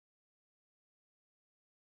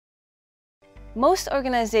Most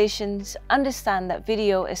organizations understand that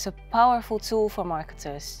video is a powerful tool for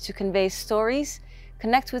marketers to convey stories,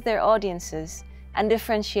 connect with their audiences, and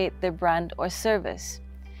differentiate their brand or service.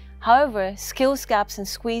 However, skills gaps and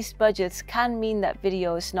squeezed budgets can mean that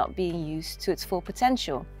video is not being used to its full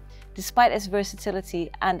potential, despite its versatility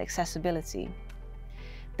and accessibility.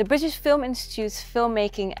 The British Film Institute's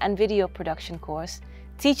Filmmaking and Video Production course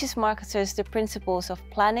teaches marketers the principles of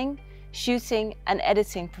planning, shooting, and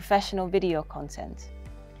editing professional video content.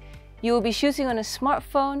 You will be shooting on a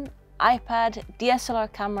smartphone, iPad,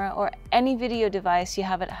 DSLR camera, or any video device you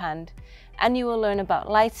have at hand, and you will learn about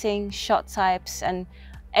lighting, shot types, and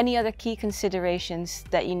any other key considerations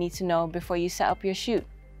that you need to know before you set up your shoot.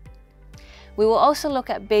 We will also look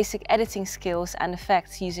at basic editing skills and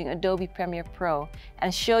effects using Adobe Premiere Pro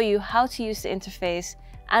and show you how to use the interface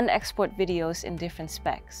and export videos in different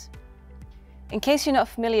specs. In case you're not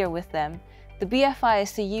familiar with them, the BFI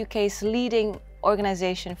is the UK's leading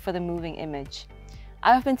organization for the moving image.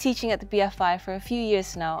 I've been teaching at the BFI for a few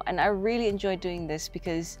years now, and I really enjoy doing this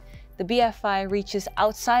because the BFI reaches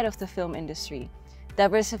outside of the film industry,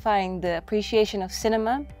 diversifying the appreciation of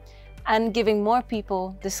cinema and giving more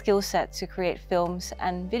people the skill set to create films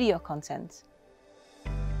and video content.